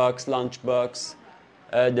 bigbox, launchbox,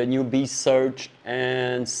 the new beast search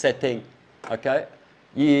and setting. Okay,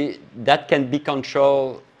 that can be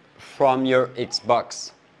controlled from your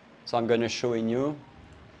Xbox. So I'm going to show you.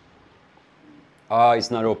 Oh,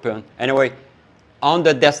 it's not open. Anyway, on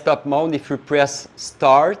the desktop mode, if you press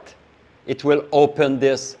start, it will open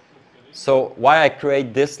this. So why I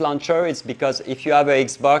create this launcher is because if you have an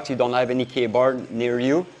Xbox, you don't have any keyboard near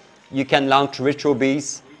you, you can launch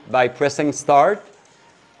RetroBeast by pressing start.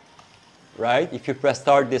 Right? If you press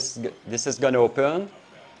start, this is going to open.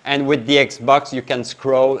 And with the Xbox, you can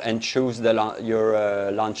scroll and choose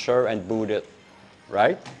your launcher and boot it.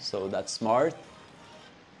 Right? So that's smart.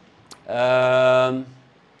 That's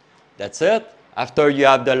it. After you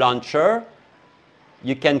have the launcher,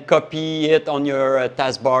 you can copy it on your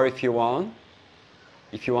taskbar if you want.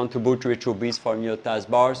 If you want to boot RetroBeast from your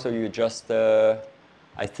taskbar, so you just,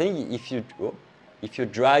 I think if you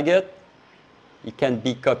drag it, it can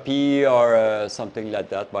be copied or something like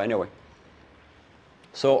that. But anyway.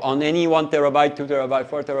 So on any 1 terabyte, 2 terabyte,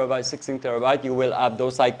 4 terabyte, 16 terabyte, you will have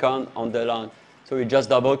those icons on the launch. So you just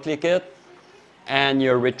double click it and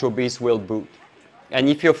your RetroBeast will boot. And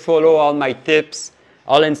if you follow all my tips,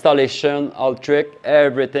 all installation, all trick,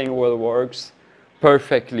 everything will work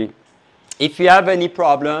perfectly. If you have any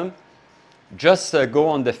problem, just go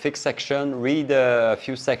on the fix section, read a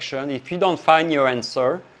few sections. If you don't find your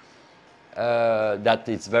answer, that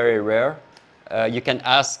is very rare, you can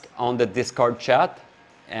ask on the Discord chat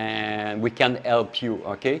and we can help you.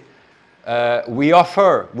 Okay,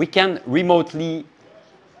 we can remotely,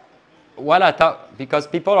 what I thought, because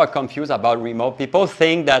people are confused about remote. People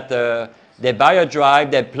think that they buy a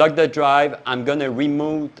drive, they plug the drive, I'm going to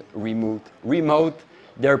remote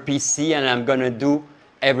their PC and I'm going to do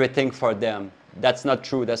everything for them. That's not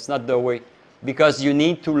true. That's not the way. Because you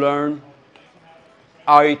need to learn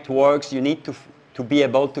how it works. You need to be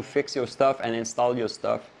able to fix your stuff and install your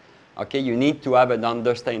stuff. Okay, you need to have an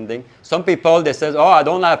understanding. Some people, they say, oh, I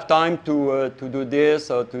don't have time to do this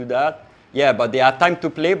or to that. Yeah, but they have time to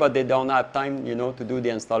play, but they don't have time, you know, to do the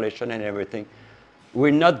installation and everything.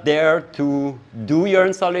 We're not there to do your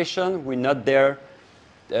installation. We're not there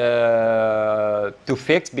to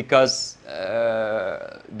fix, because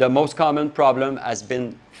the most common problem has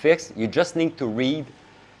been fixed. You just need to read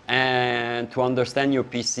and to understand your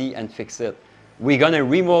PC and fix it. We're gonna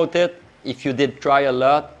remote it. If you did try a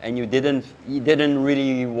lot and it didn't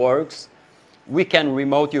really works, we can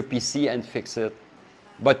remote your PC and fix it.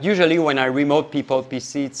 But usually when I remote people's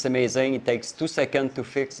PC, it's amazing. It takes 2 seconds to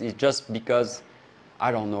fix. It's just because,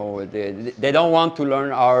 I don't know, they don't want to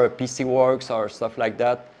learn how our PC works or stuff like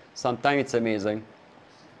that. Sometimes it's amazing.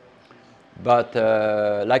 But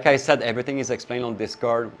like I said, everything is explained on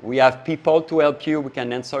Discord. We have people to help you. We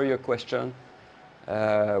can answer your question.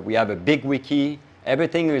 We have a big wiki.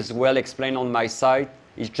 Everything is well explained on my site.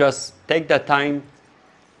 It's just take the time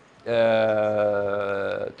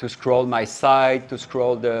to scroll my site, to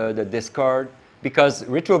scroll the Discord, because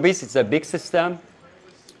RetroBeast is a big system.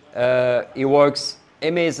 It works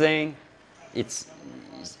amazing.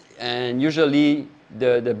 And usually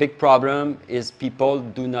the big problem is people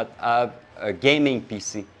do not have a gaming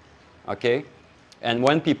PC. Okay, and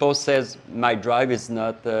when people says my drive is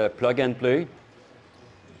not plug and play,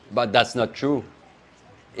 but that's not true.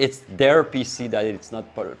 It's their PC that it's not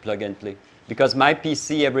plug and play. Because my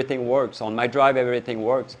PC, everything works. On my drive, everything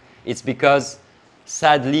works. It's because,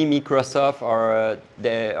 sadly, Microsoft or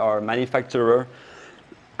our manufacturer,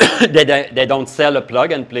 they don't sell a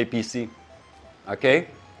plug-and-play PC. Okay?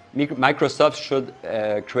 Microsoft should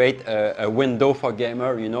create a window for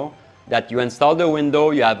gamer, you know, that you install the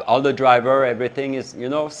window, you have all the driver, everything is, you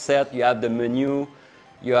know, set. You have the menu,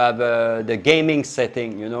 you have the gaming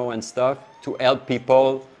setting, you know, and stuff to help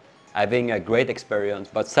people having a great experience.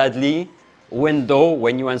 But sadly, Windows,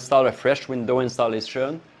 when you install a fresh Windows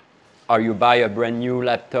installation, or you buy a brand new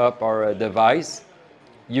laptop or a device,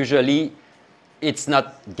 usually it's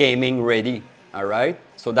not gaming ready, all right?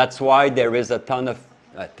 So that's why there is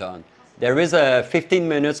there is a 15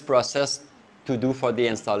 minutes process to do for the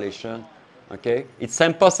installation, okay? It's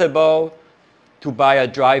impossible to buy a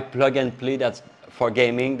drive plug and play that's for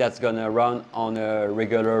gaming that's gonna run on a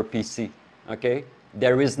regular PC, okay?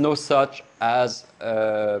 There is no such as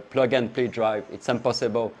a plug and play drive. It's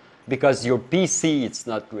impossible because your PC it's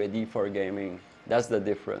not ready for gaming. That's the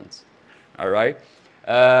difference, all right?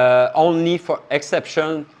 Only for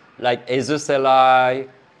exception like Asus Li,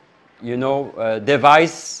 you know,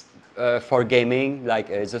 device for gaming like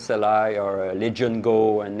Asus Li or Legion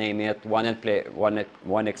Go and name it,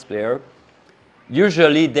 One X player.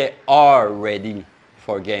 Usually they are ready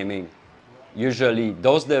for gaming. Usually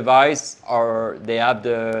those devices are,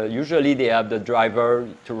 usually they have the driver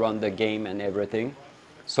to run the game and everything.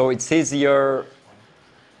 So it's easier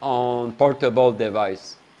on portable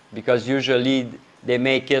device because usually they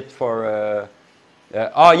make it for,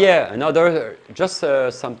 oh yeah, another, just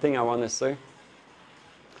something I want to say.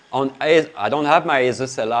 I don't have my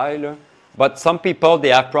Asus Li, but some people, they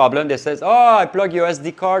have problem. They say, oh, I plug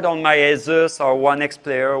SD card on my Asus or One X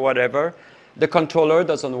player or whatever. The controller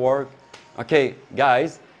doesn't work. Okay,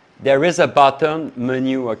 guys, there is a button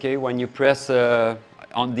menu, okay? When you press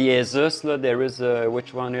on the Asus, there is,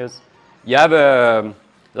 which one is? You have,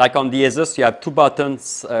 like on the Asus, you have two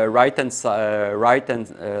buttons, right and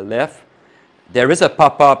left. There is a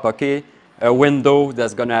pop-up, okay? A window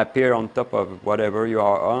that's gonna appear on top of whatever you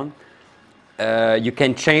are on. You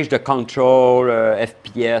can change the control,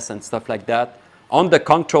 FPS and stuff like that. On the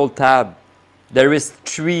control tab, there is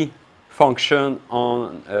 3 functions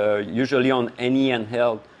on, usually on any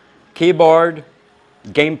handheld. Keyboard,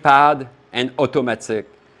 gamepad, and automatic.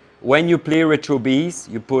 When you play RetroBeast,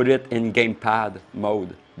 you put it in gamepad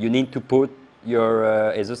mode. You need to put your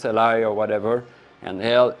Asus Li or whatever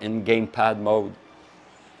handheld in gamepad mode.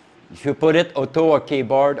 If you put it auto or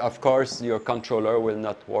keyboard, of course, your controller will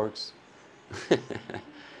not work.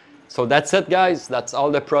 So that's it, guys. That's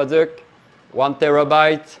all the product. 1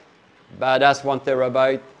 terabyte, badass 1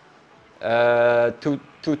 terabyte, 4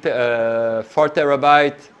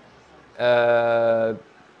 terabyte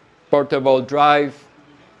portable drive,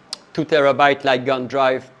 2 terabyte light gun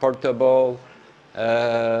drive portable,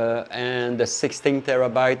 and the 16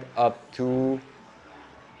 terabyte up to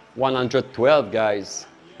 112, guys.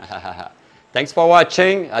 Thanks for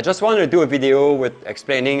watching. I just want to do a video with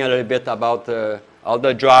explaining a little bit about all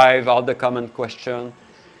the drive, all the common question,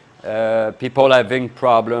 people having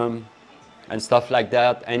problem and stuff like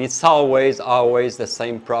that. And it's always the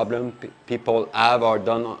same problem people have or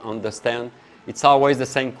don't understand. It's always the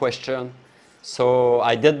same question. So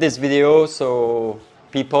I did this video so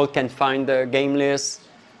people can find the game list,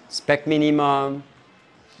 spec minimum.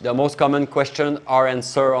 The most common questions are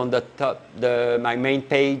answered on the top, my main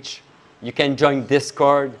page. You can join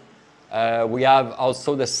Discord. We have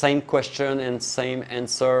also the same question and same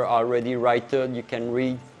answer already written. You can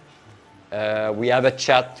read. We have a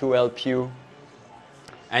chat to help you.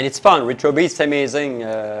 And it's fun. RetroBeast is amazing.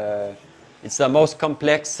 It's the most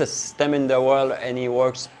complex system in the world and it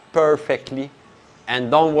works perfectly. And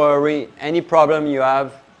don't worry, any problem you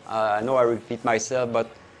have, I know I repeat myself, but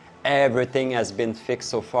everything has been fixed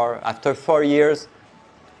so far. After 4 years,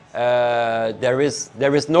 there is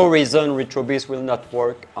no reason RetroBeast will not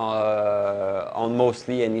work on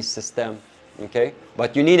mostly any system, okay?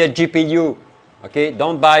 But you need a GPU, okay?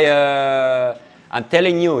 Don't buy a, I'm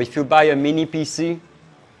telling you, if you buy a mini PC,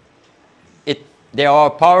 they are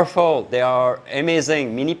powerful, they are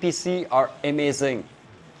amazing. Mini PC are amazing.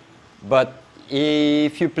 But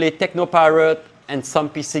if you play Technopirate and some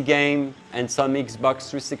PC game and some Xbox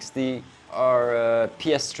 360 or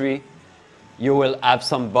PS3, you will have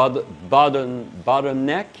some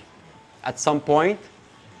bottleneck at some point.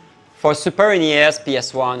 For Super NES,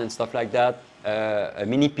 PS1 and stuff like that, a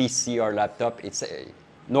mini PC or laptop, it's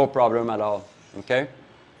no problem at all, okay?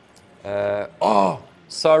 Oh,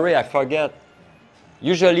 sorry, I forget.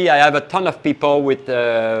 Usually I have a ton of people with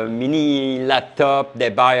a mini laptop, they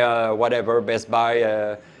buy whatever, Best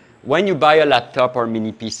Buy. When you buy a laptop or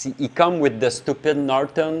mini PC, it comes with the stupid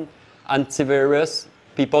Norton antivirus.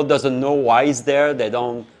 People doesn't know why it's there, they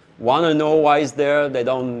don't want to know why it's there, they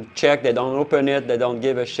don't check, they don't open it, they don't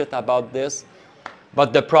give a shit about this.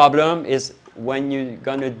 But the problem is when you're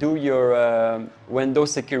gonna do your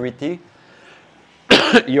Windows security,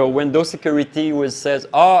 your Windows security will says,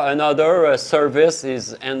 oh, another service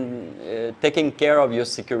is taking care of your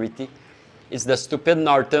security. It's the stupid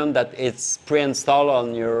Norton that it's pre-installed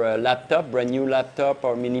on your laptop, brand new laptop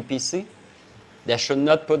or mini PC. They should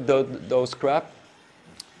not put those crap.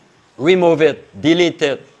 Remove it, delete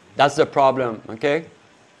it. That's the problem, okay?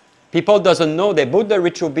 People doesn't know. They boot the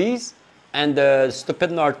RetroBeast, and the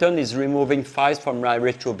stupid Norton is removing files from my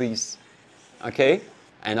RetroBeast, okay?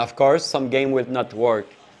 And of course, some game will not work.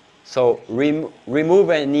 So remove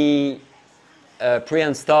any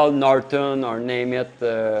pre-installed Norton or name it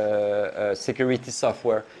security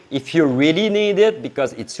software. If you really need it,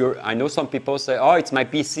 because it's your, I know some people say, oh, it's my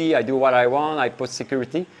PC, I do what I want, I put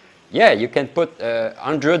security. Yeah, you can put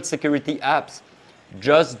 100 security apps.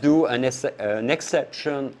 Just do an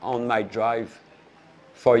exception on my drive.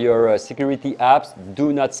 For your security apps,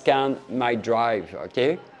 do not scan my drive,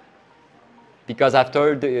 okay? Because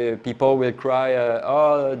after the people will cry,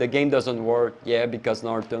 oh, the game doesn't work. Yeah, because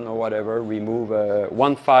Norton or whatever, remove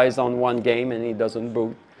one file on one game and it doesn't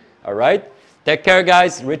boot. All right? Take care,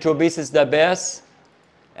 guys. RetroBeast is the best.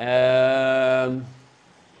 And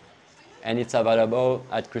it's available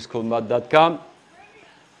at Kriscoolmod.com.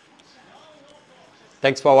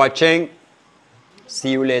 Thanks for watching.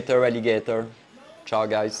 See you later, alligator. Ciao,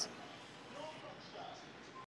 guys.